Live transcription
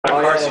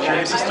car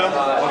security system,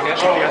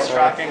 GPS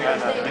tracking,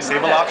 and a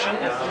disable option.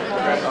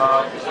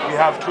 We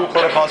have two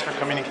protocols for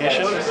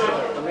communication.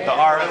 The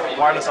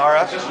wireless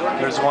RF.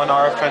 There's one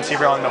RF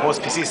transceiver on the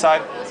host PC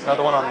side,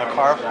 another one on the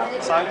car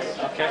side.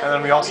 And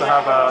then we also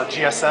have a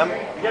GSM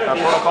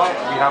protocol.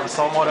 We have a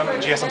cell modem,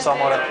 GSM cell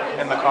modem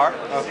in the car.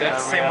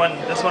 Same one.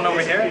 This one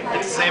over here.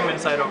 It's the same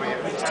inside over here.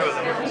 It's two of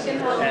them.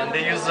 And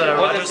they use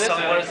What is this?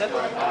 What is it?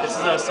 This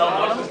is a cell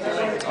modem.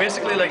 It's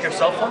basically like your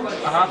cell phone,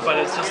 but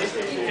it's just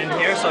in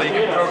here, so you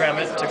can program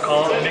it to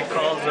call, make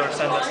calls, or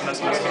send SMS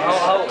messages.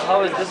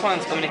 How is this one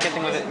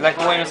communicating with it? Like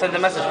when you send a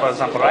message, for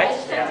example, right?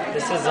 Yeah,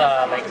 this is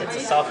like it's a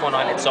cell phone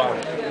on its own.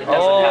 It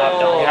doesn't have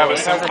the whole. We have a it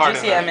SIM has a card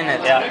GCM in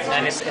it. Yeah,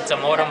 and it's a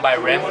modem by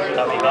RIM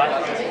that we got,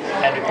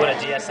 and we put a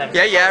GSM.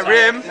 Yeah,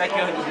 RIM. Like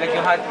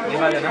you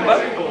had a number.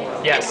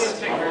 Yes,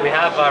 we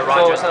have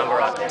Roger's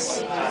number on this.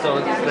 So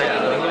it's like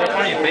regular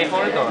phone. You pay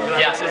for it, or?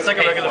 Yeah, It's like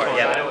a regular phone,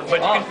 yeah. but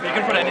you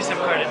can put any SIM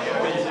card in here.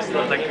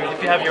 Like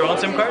if you have your own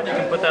SIM card, you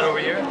can put that over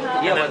here.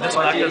 Yeah, and then but this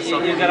will act as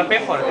you gotta pay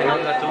for it in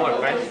order to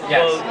work, right?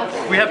 Yes.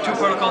 Well, we have two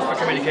protocols for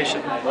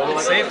communication.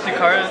 Say if the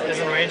car is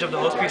in range of the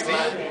host PC,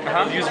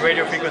 we'll use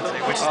radio frequency,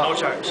 which is no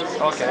charge.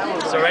 Okay.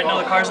 So right now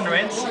the car's in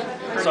range,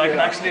 so I can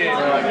actually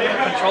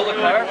control the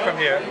car from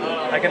here.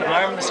 I can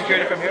arm the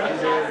security from here.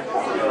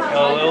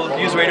 It'll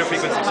use radio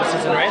frequency, so since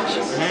it's in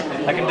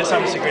range, I can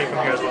disarm the security from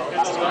here as well.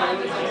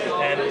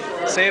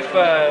 And say if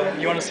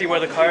you want to see where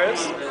the car is,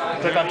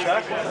 click on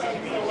track,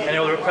 and it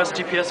will request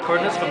GPS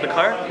coordinates from the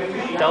car.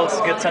 That'll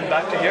get sent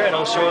back to here, and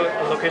it'll show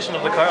the location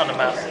of the car on the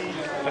map.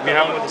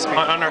 Along with the screen.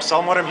 On our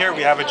cell modem here,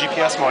 we have a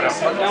GPS modem.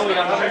 Now we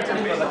don't have it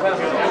for the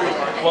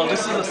car. Well,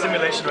 this is a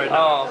simulation right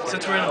now. Oh.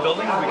 Since we're in a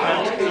building, we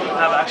can't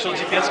have actual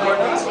GPS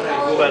coordinates.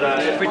 But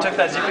if we took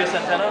that GPS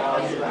antenna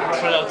and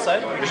put it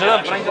outside, we You could should have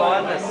actually. bring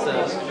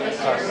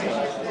wireless cars.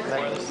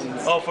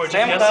 Oh, for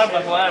Same GPS. car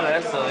but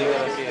wireless, so you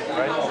gotta see it,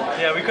 right?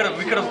 Yeah, we could have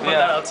put Yeah.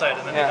 that outside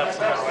and then Yeah. have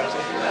some kind of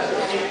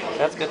wireless.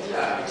 That's good.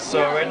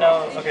 So right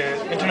now, okay,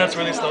 internet's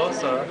really slow,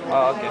 so Oh,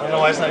 I okay. don't know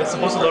why it's not. It's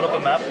supposed to load up a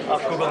map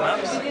off Google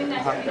Maps,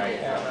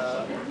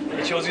 and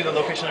it shows you the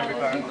location of your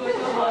car.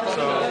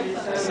 So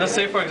let's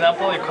say, for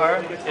example, your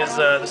car is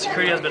the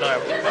security has been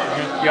armed.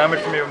 You arm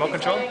it from your remote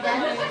control,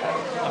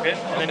 okay,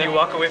 and then you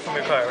walk away from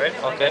your car, right?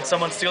 Okay. And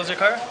someone steals your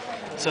car,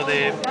 so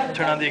they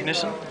turn on the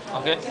ignition.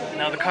 Okay.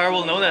 Now the car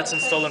will know that it's in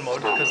stolen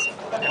mode, and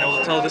it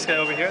will tell this guy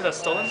over here that's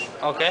stolen.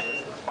 Okay.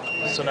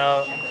 So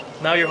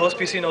now your host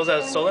PC knows that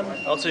it's stolen.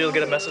 Also, you'll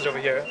get a message over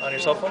here on your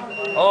cell phone.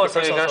 Oh, so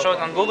you're personal gonna cell show it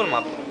phone. on Google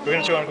Map. We're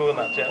gonna show on Google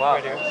Maps, yeah, Wow,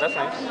 right here. that's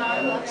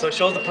nice. So it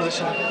shows the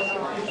position,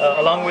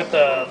 along with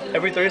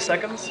every 30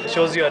 seconds, it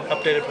shows you an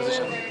updated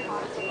position.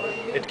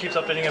 It keeps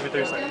updating every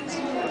 30 seconds.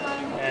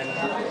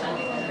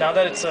 And now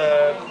that it's,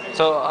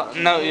 So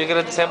now you're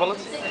gonna disable it?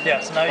 yeah,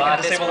 so now you Well, can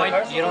at this disable the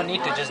point, car. you don't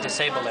need to just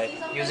disable it.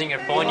 Using your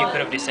phone, you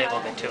could have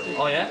disabled it too.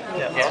 Oh yeah?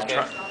 Yeah.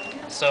 Okay.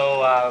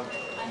 So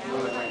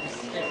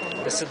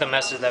this is the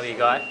message that we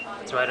got.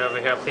 It's right over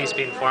here. Please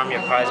be informed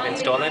your car has been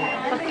stolen.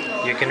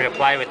 You can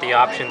reply with the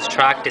options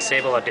track,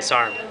 disable, or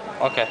disarm.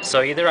 Okay.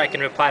 So either I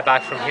can reply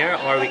back from here,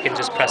 or we can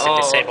just press it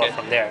disable okay.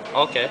 from there.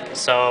 Okay.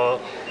 So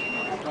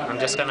I'm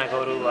just gonna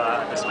go to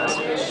this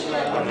message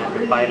and then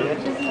reply to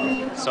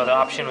it. So the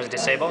option was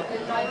disable.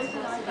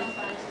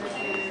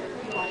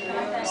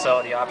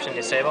 So the option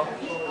disable.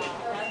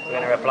 We're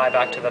gonna reply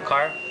back to the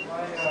car.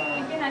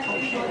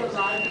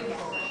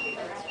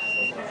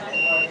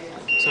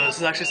 So this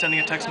is actually sending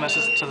a text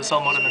message to the cell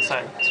modem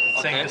inside,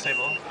 saying Okay.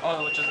 disable.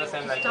 Oh, which is the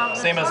same like.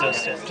 Same as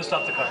this, yeah, to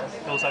stop the car.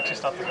 It will actually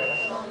stop the car.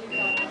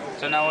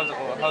 So now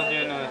how do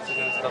you know it's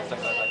gonna stop the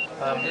car?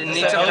 Like? It The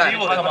needs some LED time.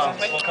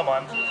 will come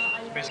on,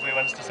 basically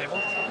when it's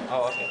disabled.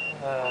 Oh, okay.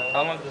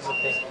 How long does it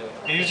take to?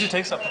 It usually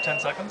takes up to 10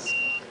 seconds.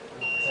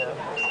 Yeah.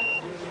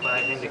 But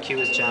I think the queue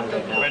is jammed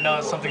right now. Right now,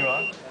 there's something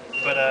wrong,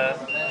 but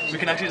we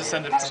can actually just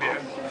send it from here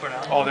for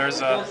now. Oh,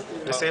 there's a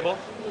disable.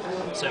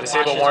 So it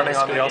Disable flashes warning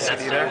on the screen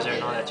LCD that there. user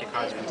know that your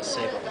car has been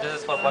disabled. This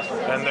is for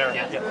password. And there.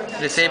 Yeah.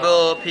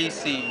 Disable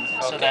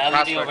PC. So the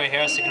LED over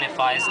here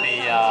signifies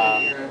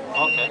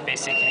the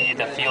basically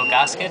the fuel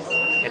gasket.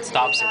 It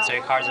stops it, so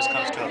your car just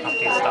comes to a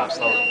complete stop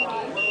slowly.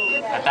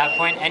 At that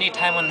point,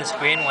 anytime on the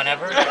screen,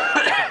 whenever, you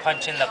can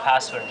punch in the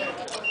password.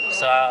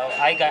 So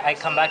I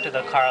come back to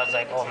the car. I was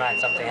like, oh man,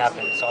 something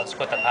happened. So I'll just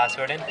put the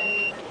password in.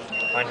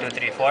 1, 2,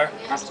 3, 4.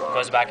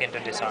 Goes back into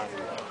disarm.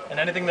 And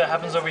anything that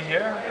happens over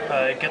here,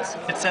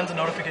 it sends a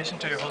notification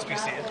to your host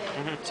PC,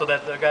 so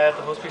that the guy at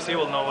the host PC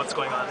will know what's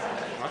going on.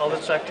 All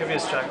this activity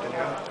is tracked in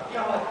here.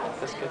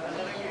 That's good.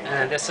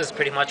 And this is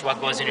pretty much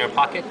what goes in your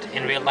pocket.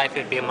 In real life,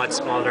 it'd be a much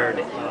smaller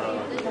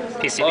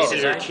PCB This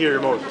is your design. key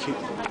remote.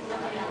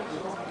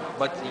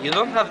 But you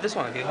don't have this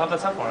one. You have the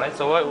cell phone, right?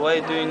 So why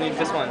do you need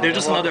this one? They're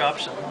just another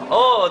option.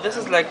 Oh, this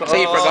is like. So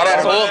you forgot at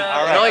home.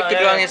 Yeah, No, you could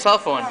do it on your cell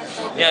phone.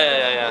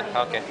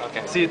 Yeah. Okay.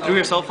 See, through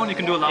your cell phone, you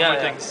can do a lot Yeah, more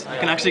yeah. things. You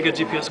can actually get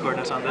GPS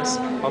coordinates on this,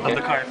 Okay. of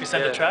the car. If you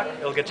send Yeah. a track,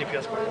 it'll get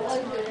GPS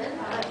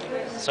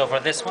coordinates. So for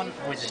this one,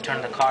 we just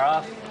turn the car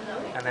off,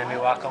 and then we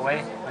walk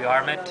away, we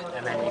arm it,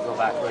 and then we go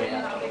back right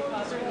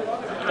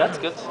after. That's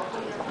good.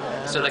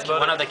 So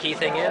one of the key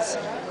thing is,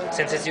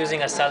 since it's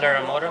using a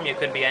cellular modem, you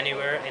could be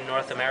anywhere in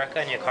North America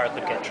and your car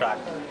could get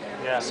tracked.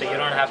 Yeah. So you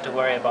don't have to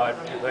worry about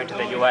going to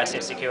the US,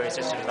 your security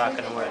system is not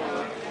going to work.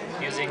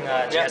 Using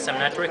a GSM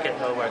network, it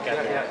will work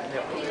everywhere.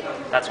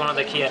 That's one of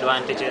the key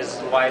advantages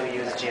why we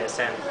use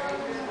GSM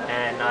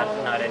and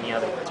not any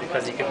other ones,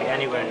 because you could be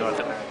anywhere in North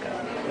America.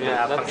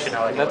 Yeah, have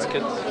functionality. that's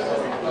good.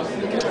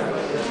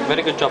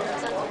 Very good job.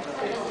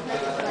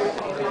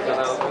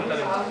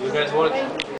 You guys work.